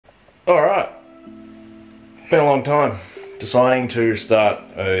Alright, been a long time. Deciding to start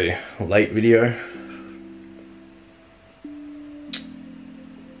a late video.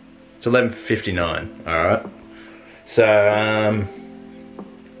 It's 11:59, alright. So,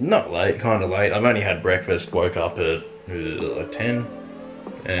 not late, kind of late. I've only had breakfast, woke up at 10,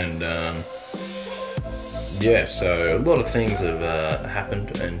 and yeah, so a lot of things have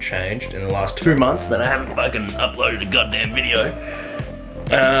happened and changed in the last 2 months that I haven't fucking uploaded a goddamn video.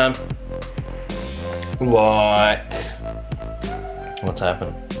 Like, what's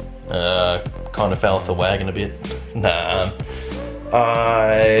happened? Kind of fell off the wagon a bit. Nah,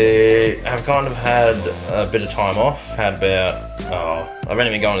 I have kind of had a bit of time off. Had about, I've only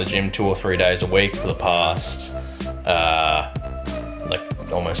been going to the gym 2 or 3 days a week for the past, like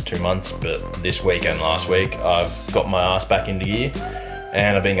almost 2 months, but this week and last week I've got my ass back into gear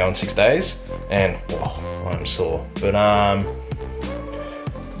and I've been going 6 days and I'm sore. But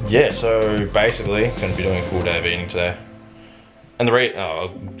yeah, so basically gonna be doing a full day of eating today. And I'll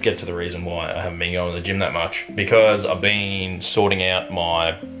get to the reason why I haven't been going to the gym that much, because I've been sorting out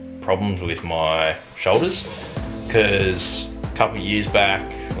my problems with my shoulders, because a couple of years back,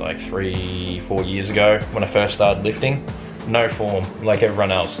 like 3-4 years ago, when I first started lifting, no form, like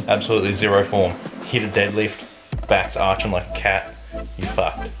everyone else, absolutely zero form. Hit a deadlift, back's arching like a cat, you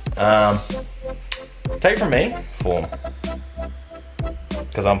fucked. Take from me, form,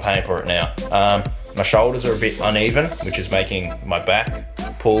 because I'm paying for it now. My shoulders are a bit uneven, which is making my back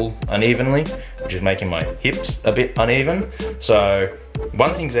pull unevenly, which is making my hips a bit uneven. So one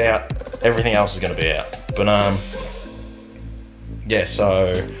thing's out, everything else is gonna be out. But yeah,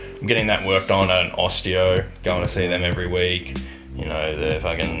 so I'm getting that worked on at an osteo, going to see them every week. You know, they're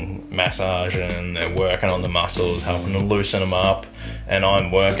fucking massaging, they're working on the muscles, helping to loosen them up. And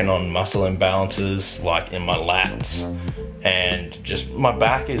I'm working on muscle imbalances, like in my lats. And just my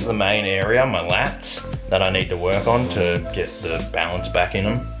back is the main area, my lats, that I need to work on to get the balance back in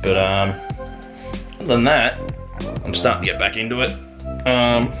them. But other than that, I'm starting to get back into it.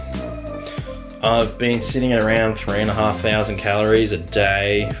 I've been sitting at around 3,500 calories a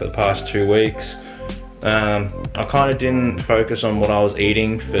day for the past 2 weeks. I kind of didn't focus on what I was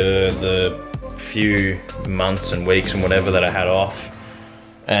eating for the few months and weeks and whatever that I had off.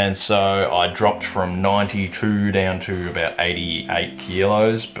 And so I dropped from 92 down to about 88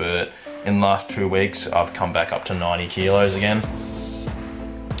 kilos, but in the last 2 weeks, I've come back up to 90 kilos again.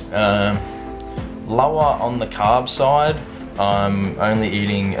 Lower on the carb side, I'm only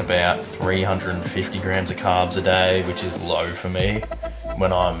eating about 350 grams of carbs a day, which is low for me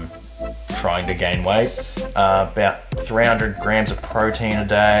when I'm trying to gain weight. About 300 grams of protein a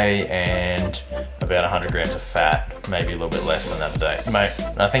day and about 100 grams of fat, maybe a little bit less than that a day. Mate,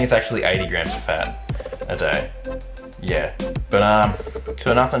 I think it's actually 80 grams of fat a day. Yeah, but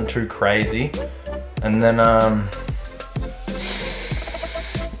so nothing too crazy. And then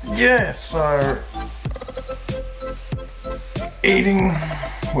yeah, so eating,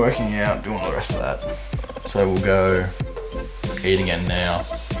 working out, doing the rest of that. So we'll go eat again now.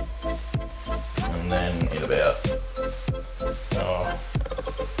 And then in about,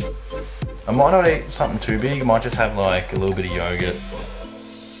 I might not eat something too big. I might just have like a little bit of yogurt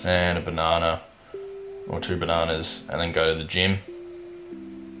and a banana or 2 bananas and then go to the gym.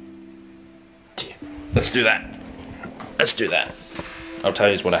 Yeah, let's do that. Let's do that. I'll tell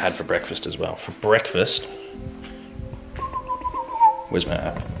you what I had for breakfast as well. For breakfast, where's my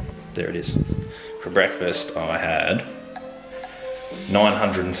app? There it is. For breakfast, I had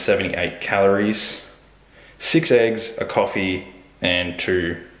 978 calories, 6 eggs, a coffee, and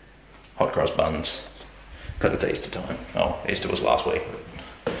 2 hot cross buns. Because it's Easter time. Oh, Easter was last week.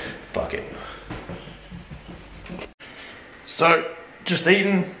 Fuck it. So, just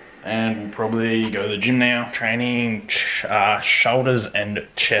eating, and we'll probably go to the gym now. Training shoulders and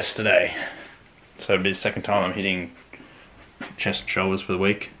chest today. So it'll be the second time I'm hitting chest and shoulders for the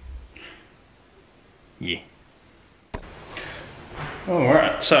week. Yeah.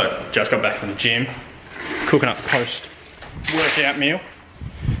 Alright, so just got back from the gym, cooking up post-workout meal.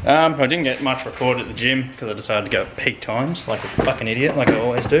 I didn't get much recorded at the gym because I decided to go at peak times like a fucking idiot, like I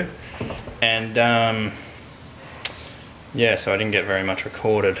always do. And yeah, so I didn't get very much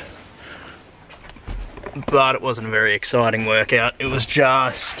recorded. But it wasn't a very exciting workout. It was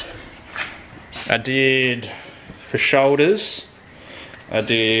just, I did, for shoulders, I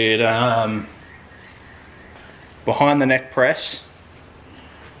did behind the neck press,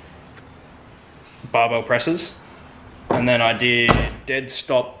 barbell presses, and then I did dead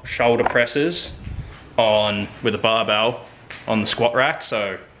stop shoulder presses with a barbell on the squat rack.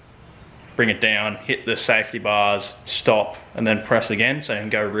 So bring it down, hit the safety bars, stop, and then press again, so you can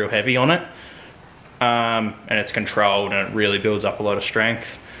go real heavy on it. And it's controlled and it really builds up a lot of strength.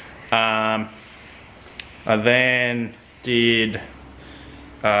 I then did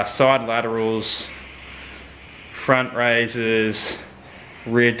side laterals, front raises,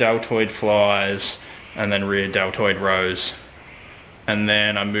 rear deltoid flies, and then rear deltoid rows. And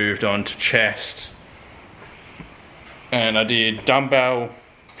then I moved on to chest, and I did dumbbell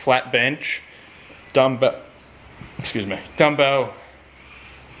flat bench, dumbbell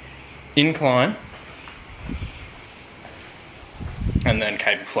incline, and then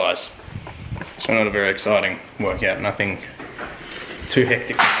cable flies. So not a very exciting workout, nothing too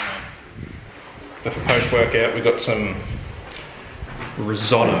hectic. But for post-workout, we've got some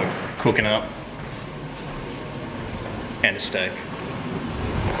risotto cooking up and a steak.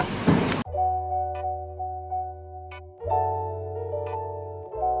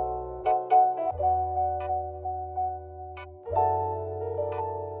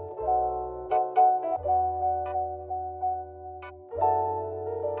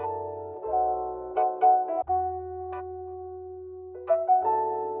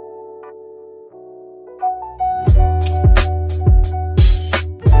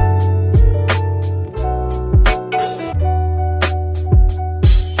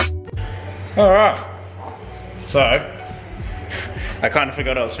 Alright, so I kind of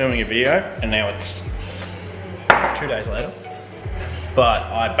forgot I was filming a video and now it's 2 days later. But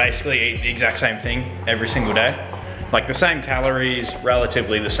I basically eat the exact same thing every single day. Like the same calories,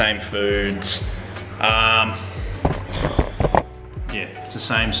 relatively the same foods. Yeah, it's the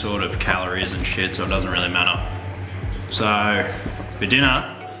same sort of calories and shit, so it doesn't really matter. So for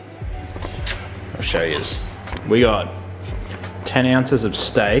dinner, I'll show you. We got 10 ounces of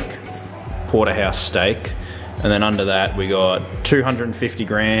steak, porterhouse steak, and then under that we got 250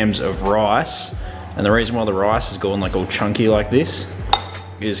 grams of rice. And the reason why the rice has gone like all chunky like this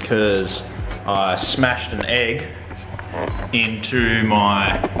is because I smashed an egg into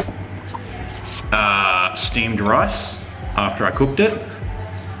my steamed rice after I cooked it,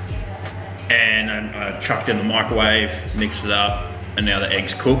 and then I chucked it in the microwave, mixed it up, and now the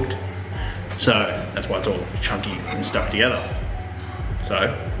egg's cooked. So that's why it's all chunky and stuck together.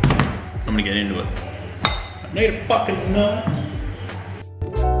 So I'm gonna get into it. I need a fucking nut.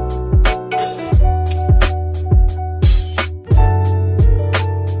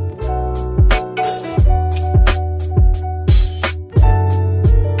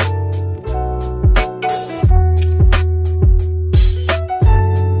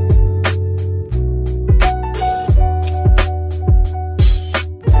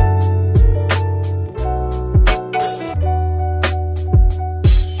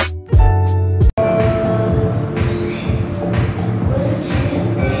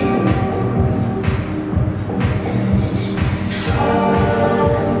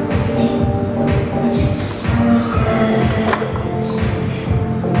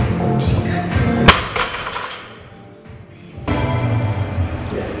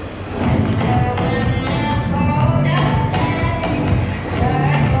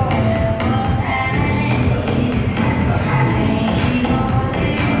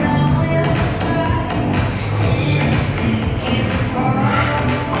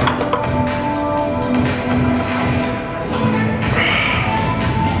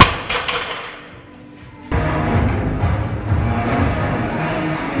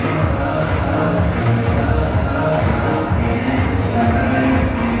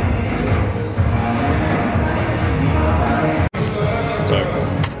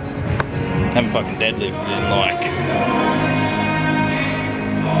 Haven't fucking deadlifted in like,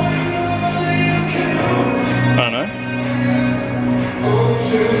 I don't know,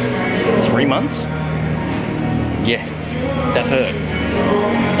 3 months? Yeah, that hurt.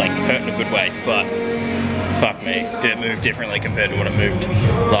 Like, hurt in a good way, but fuck me, did it move differently compared to what it moved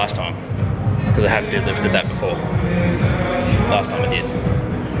last time? Because I haven't deadlifted that before. Last time I did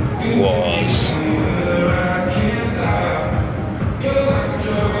was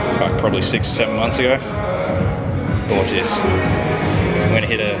probably 6 or 7 months ago. But watch this. I'm gonna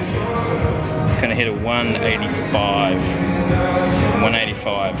hit a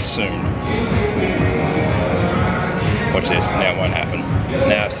 185 soon. Watch this. Now it won't happen.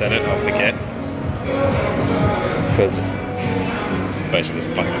 Now I've said it, I'll forget. Because basically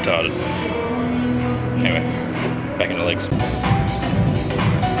it's fucking retarded. Anyway, back into legs.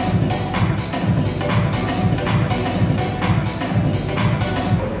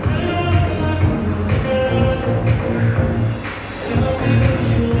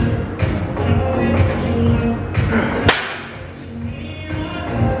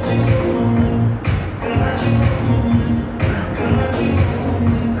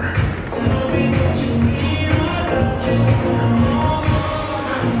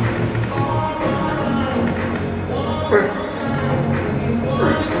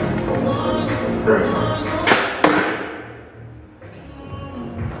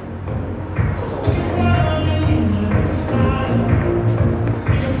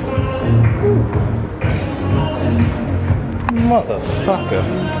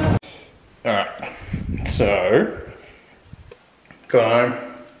 Motherfucker. Alright, so got home.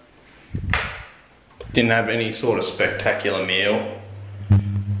 Didn't have any sort of spectacular meal.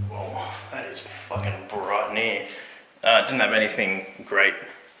 Oh, that is fucking bright in here. Didn't have anything great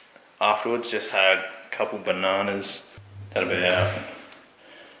afterwards, just had a couple bananas. Had about,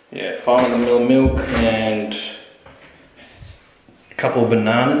 yeah, 500ml milk and a couple of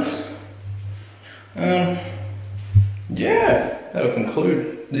bananas. Yeah, that'll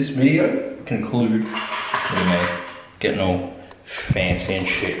conclude this video. Look at me, getting all fancy and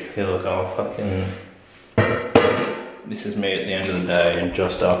shit. Here, look, I'll fucking... This is me at the end of the day and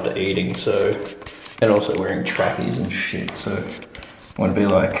just after eating, so... And also wearing trackies and shit, so... I want to be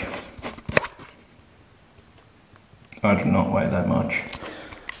like... I do not weigh that much.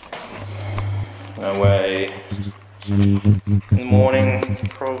 I weigh... In the morning,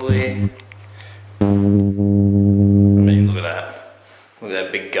 probably... I mean, look at that. Look at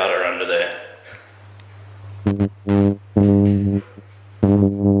that big gutter under there.